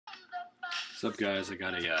What's up, guys? I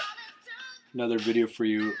got another video for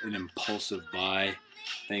you, an impulsive buy,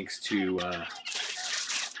 thanks to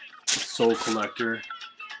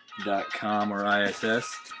soulcollector.com or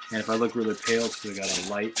ISS. And if I look really pale, it's because I got a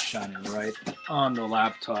light shining right on the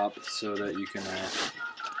laptop so that you can,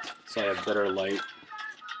 so I have better light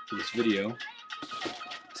for this video.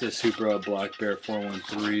 It's a Supra Black Bear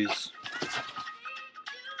 413s,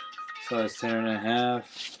 size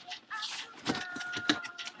 10.5.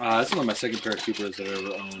 This is one of my second pair of Supras that I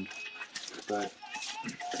ever owned, but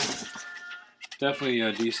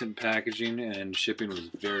definitely decent packaging, and shipping was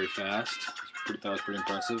very fast. That was pretty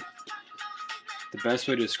impressive. The best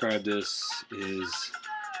way to describe this is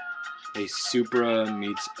a Supra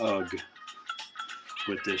meets UGG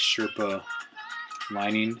with this Sherpa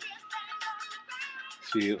lining.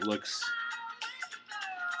 See,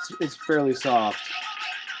 it's fairly soft.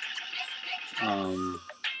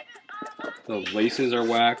 The laces are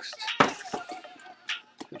waxed.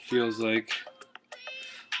 It feels like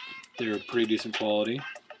they're pretty decent quality.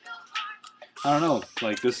 I don't know,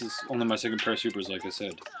 like, this is only my second pair of Supras, like I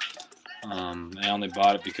said. I only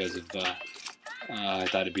bought it because of I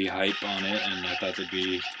thought it'd be hype on it, and I thought it'd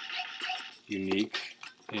be unique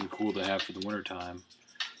and cool to have for the winter time.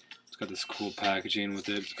 It's got this cool packaging with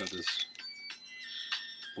it. It's got this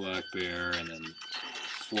Black Bear and then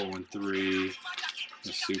 413,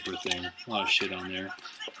 the Supra thing. A lot of shit on there.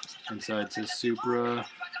 Inside it says Supra,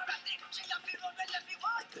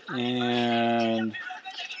 and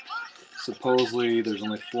supposedly there's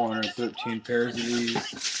only 413 pairs of these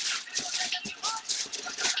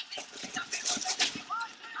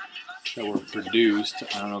that were produced.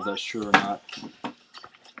 I don't know if that's true or not.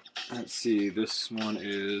 Let's see, this one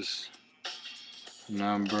is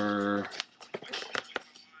number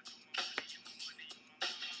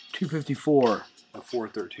 254 of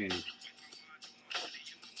 413.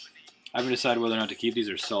 I haven't decided whether or not to keep these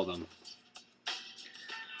or sell them.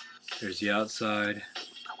 There's the outside,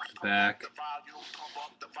 the back.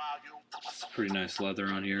 It's pretty nice leather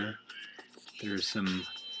on here. There's some,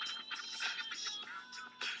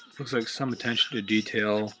 looks like some attention to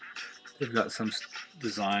detail. They've got some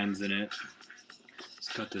designs in it.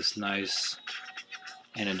 It's got this nice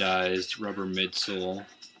anodized rubber midsole.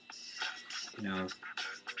 You know,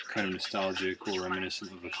 kind of nostalgic, cool,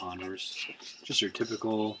 reminiscent of a Converse. Just your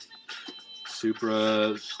typical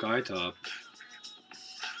Supra skytop.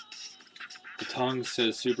 The tongue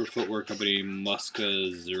says Supra Footwear Company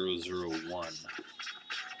Musca 001.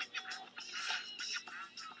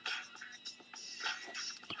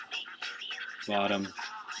 Bottom,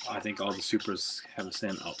 I think all the Supras have the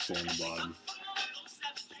same outsole on the bottom.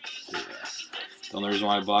 Yeah. The only reason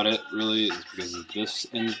why I bought it really is because of this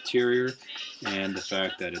interior and the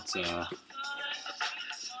fact that it's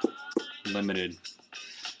limited.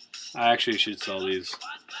 I actually should sell these.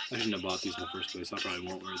 I shouldn't have bought these in the first place. I probably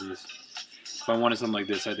won't wear these. If I wanted something like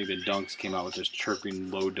this, I think the Dunks came out with this chirping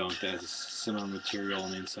low dunk that has a similar material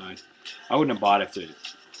on the inside. I wouldn't have bought it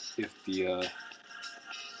if the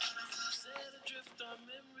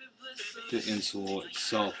insole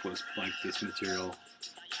itself was like this material.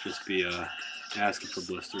 Just be asking for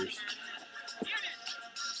blisters.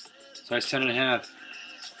 Size 10.5.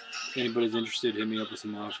 If anybody's interested, hit me up with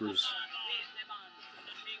some offers.